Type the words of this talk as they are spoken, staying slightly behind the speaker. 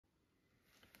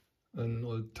An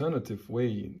alternative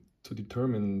way to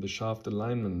determine the shaft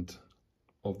alignment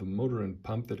of the motor and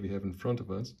pump that we have in front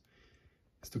of us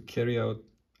is to carry out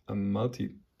a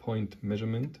multi-point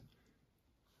measurement,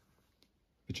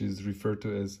 which is referred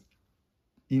to as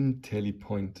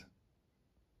IntelliPOINT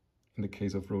in the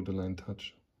case of ROTALIGN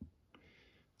touch.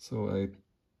 So I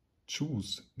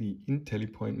choose the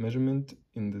IntelliPOINT measurement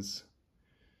in this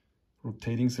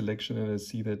rotating selection, and I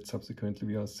see that subsequently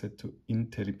we are set to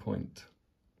IntelliPOINT.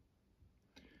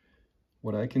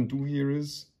 What I can do here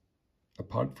is,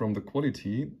 apart from the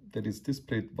quality that is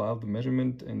displayed while the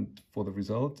measurement and for the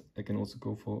result, I can also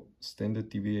go for standard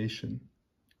deviation.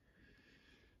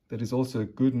 That is also a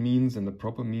good means and a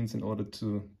proper means in order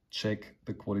to check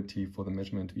the quality for the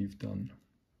measurement we've done.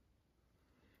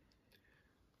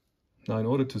 Now, in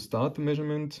order to start the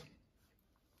measurement,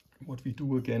 what we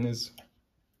do again is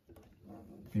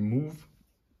we move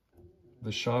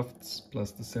the shafts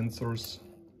plus the sensors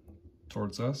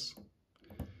towards us.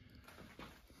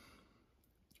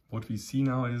 What we see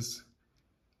now is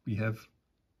we have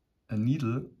a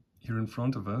needle here in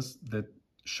front of us that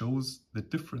shows the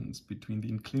difference between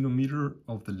the inclinometer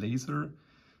of the laser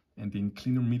and the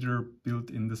inclinometer built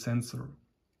in the sensor.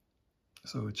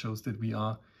 So it shows that we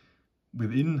are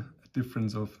within a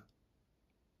difference of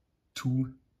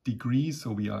 2 degrees,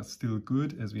 so we are still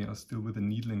good as we are still with the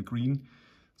needle in green.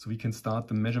 So we can start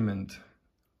the measurement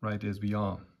right as we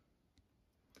are.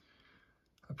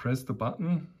 I press the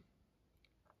button.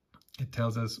 It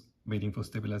tells us waiting for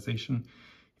stabilization.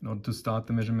 In order to start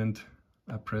the measurement,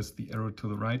 I press the arrow to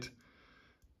the right.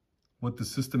 What the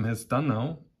system has done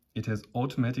now, it has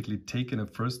automatically taken a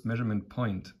first measurement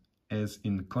point, as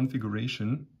in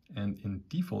configuration and in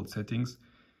default settings,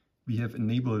 we have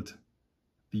enabled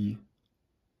the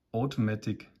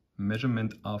automatic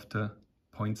measurement after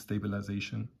point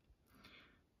stabilization.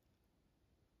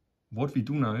 What we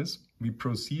do now is we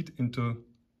proceed into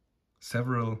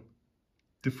several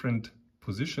different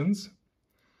positions.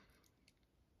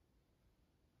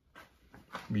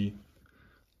 We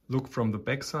look from the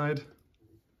back side.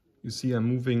 You see I'm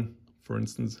moving, for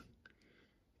instance,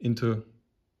 into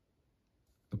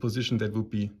a position that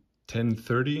would be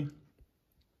 10:30.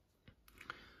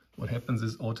 What happens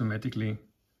is automatically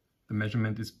the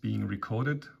measurement is being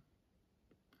recorded.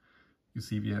 You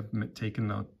see we have taken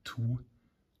now 2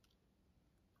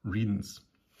 readings.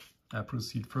 I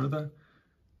proceed further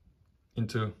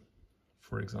into,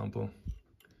 for example,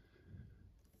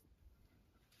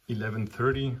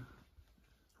 11:30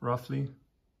 roughly,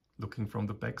 looking from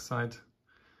the back side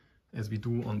as we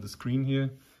do on the screen here.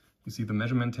 You see the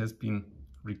measurement has been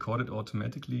recorded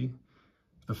automatically.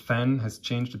 The fan has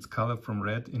changed its color from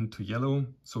red into yellow,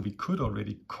 so we could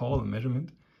already call a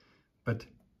measurement, but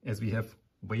as we have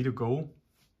way to go,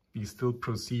 we still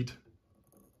proceed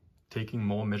taking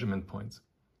more measurement points.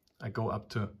 I go up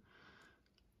to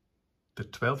the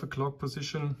 12 o'clock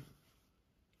position.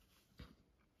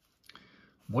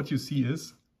 What you see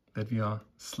is that we are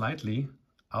slightly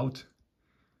out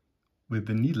with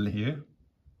the needle here.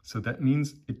 So that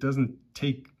means it doesn't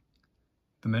take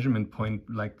the measurement point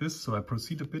like this. So I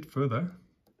proceed a bit further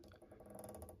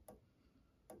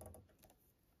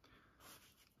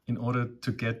in order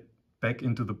to get back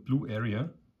into the blue area.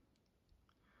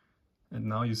 And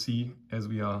now you see, as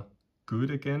we are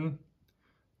good again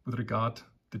with regard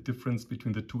the difference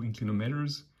between the 2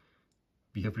 inclinometers,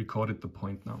 we have recorded the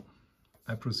point now.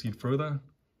 I proceed further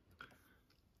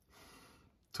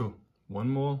to one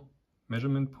more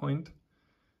measurement point.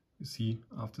 You see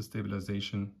after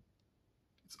stabilization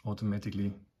it's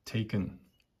automatically taken.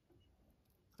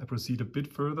 I proceed a bit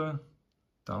further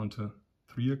down to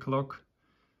 3 o'clock.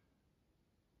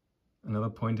 Another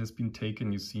point has been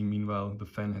taken. You see meanwhile the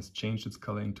fan has changed its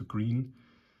color into green.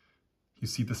 You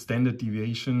see the standard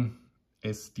deviation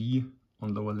SD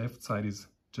on lower left side is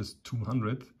just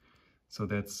 200, so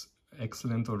that's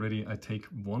excellent already. I take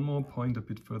one more point a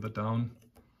bit further down.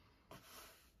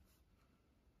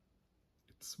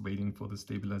 It's waiting for the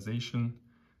stabilization,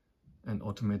 and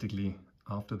automatically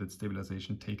after that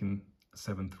stabilization taken a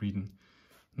 7th reading.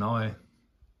 Now I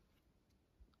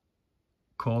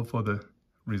call for the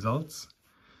results,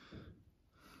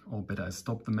 or better I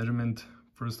stop the measurement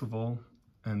first of all,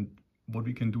 and what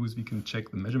we can do is we can check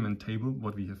the measurement table,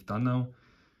 what we have done now.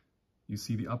 You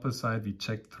see the upper side, we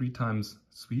checked 3 times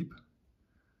sweep,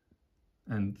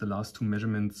 and the last 2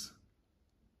 measurements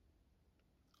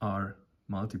are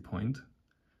multi-point.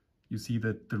 You see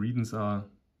that the readings are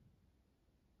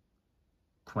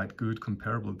quite good,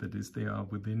 comparable, that is, they are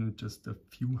within just a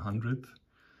few hundredth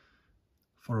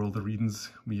for all the readings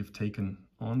we have taken.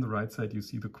 On the right side you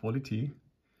see the quality.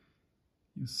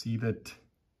 You see that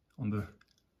on the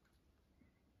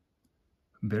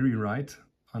very right,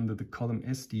 under the column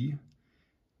SD,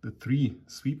 the 3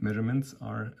 sweep measurements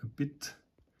are a bit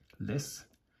less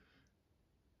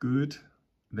good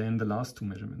than the last 2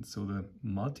 measurements. So the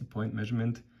multi-point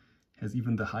measurement has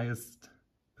even the highest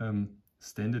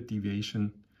standard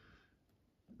deviation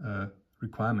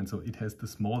requirement. So it has the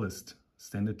smallest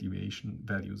standard deviation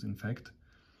values, in fact.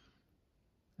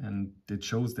 And it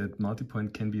shows that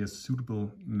multi-point can be a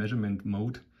suitable measurement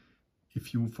mode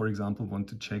if you, for example, want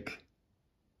to check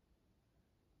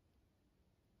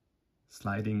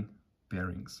sliding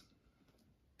bearings.